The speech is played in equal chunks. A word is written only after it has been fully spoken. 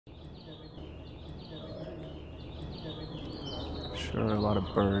Sure, a lot of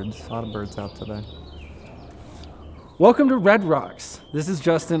birds. A lot of birds out today. Welcome to Red Rocks. This is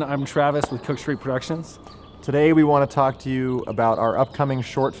Justin. I'm Travis with Cook Street Productions. Today we want to talk to you about our upcoming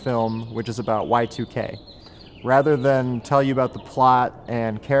short film, which is about Y2K. Rather than tell you about the plot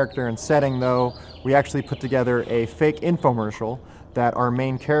and character and setting, though, we actually put together a fake infomercial that our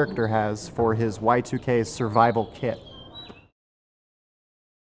main character has for his Y2K survival kit.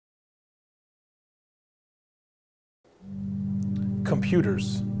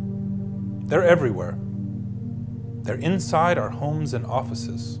 Computers. They're everywhere. They're inside our homes and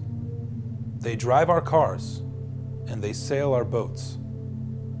offices. They drive our cars, and they sail our boats.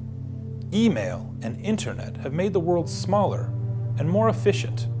 Email and internet have made the world smaller and more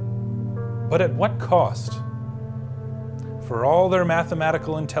efficient. But at what cost? For all their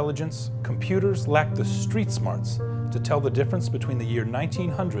mathematical intelligence, computers lack the street smarts to tell the difference between the year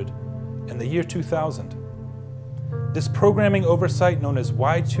 1900 and the year 2000. This programming oversight, known as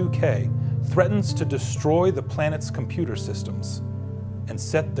Y2K, threatens to destroy the planet's computer systems and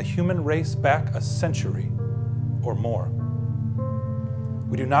set the human race back a century or more.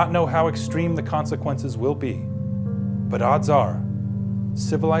 We do not know how extreme the consequences will be, but odds are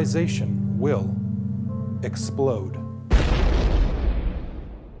civilization will explode.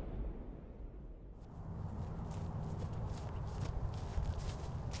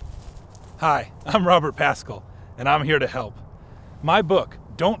 Hi, I'm Robert Pascal, and I'm here to help. My book,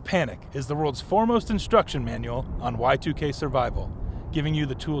 Don't Panic, is the world's foremost instruction manual on Y2K survival, giving you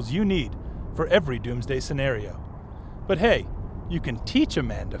the tools you need for every doomsday scenario. But hey, you can teach a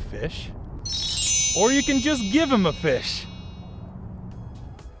man to fish, or you can just give him a fish.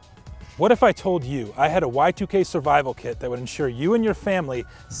 What if I told you I had a Y2K survival kit that would ensure you and your family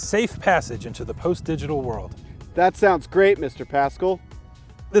safe passage into the post-digital world? That sounds great, Mr. Pascal.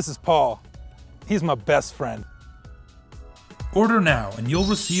 This is Paul. He's my best friend. Order now and you'll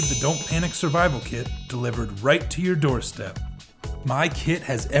receive the Don't Panic Survival Kit delivered right to your doorstep. My kit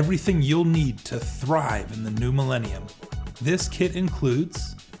has everything you'll need to thrive in the new millennium. This kit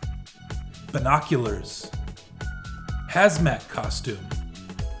includes binoculars, hazmat costume,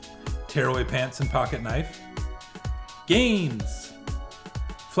 tearaway pants and pocket knife, games,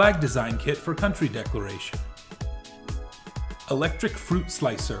 flag design kit for country declaration, electric fruit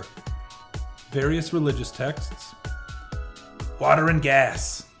slicer, various religious texts, water and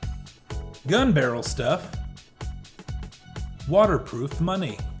gas, gun barrel stuff, waterproof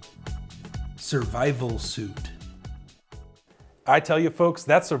money, survival suit. I tell you folks,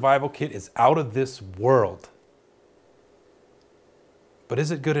 that survival kit is out of this world. But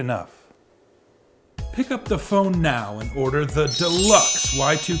is it good enough? Pick up the phone now and order the Deluxe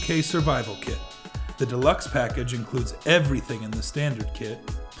Y2K Survival Kit. The Deluxe package includes everything in the standard kit,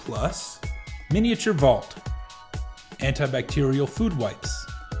 plus miniature vault, antibacterial food wipes,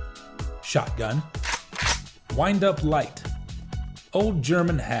 shotgun, wind-up light, old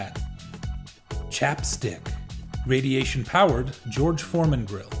German hat, chapstick, radiation-powered George Foreman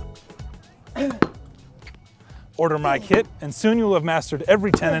grill. Order my kit, and soon you'll have mastered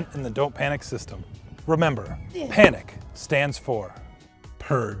every tenet in the Don't Panic system. Remember, PANIC stands for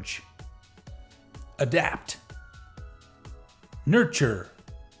Purge, Adapt, Nurture,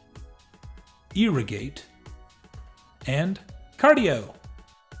 Irrigate, and Cardio.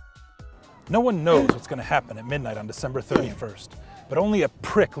 No one knows what's going to happen at midnight on December 31st, but only a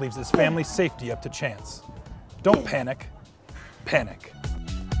prick leaves his family's safety up to chance. Don't panic, panic.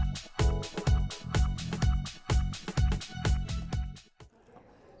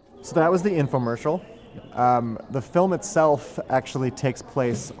 So that was the infomercial. The film itself actually takes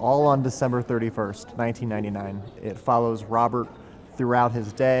place all on December 31st, 1999. It follows Robert throughout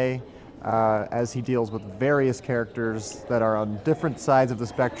his day as he deals with various characters that are on different sides of the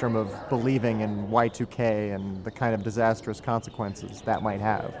spectrum of believing in Y2K and the kind of disastrous consequences that might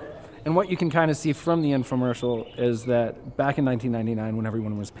have. And what you can kind of see from the infomercial is that back in 1999, when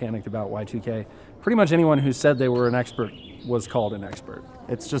everyone was panicked about Y2K, pretty much anyone who said they were an expert was called an expert.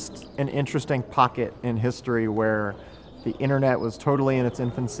 It's just an interesting pocket in history where the internet was totally in its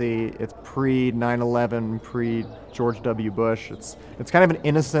infancy. It's pre-9/11, pre-George W. Bush. It's kind of an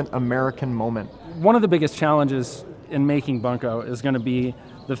innocent American moment. One of the biggest challenges in making Bunko is going to be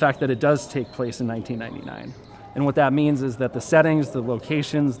the fact that it does take place in 1999. And what that means is that the settings, the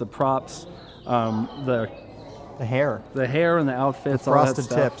locations, the props, the hair and the outfits, the all that frosted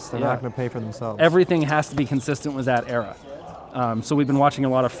stuff. tips, they're not going to pay for themselves. Everything has to be consistent with that era. So we've been watching a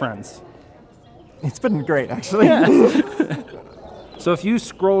lot of Friends. It's been great, actually. Yeah. So if you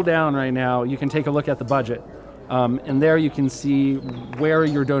scroll down right now, you can take a look at the budget. And there you can see where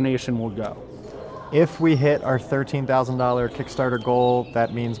your donation will go. If we hit our $13,000 Kickstarter goal,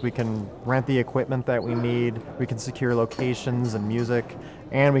 that means we can rent the equipment that we need, we can secure locations and music,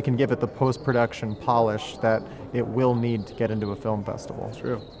 and we can give it the post-production polish that it will need to get into a film festival.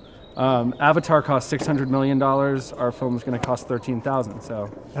 True. Avatar cost $600 million. Our film is going to cost $13,000. So.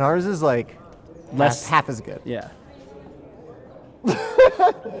 And ours is like Less- half as good. Yeah.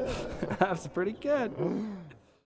 That's pretty good.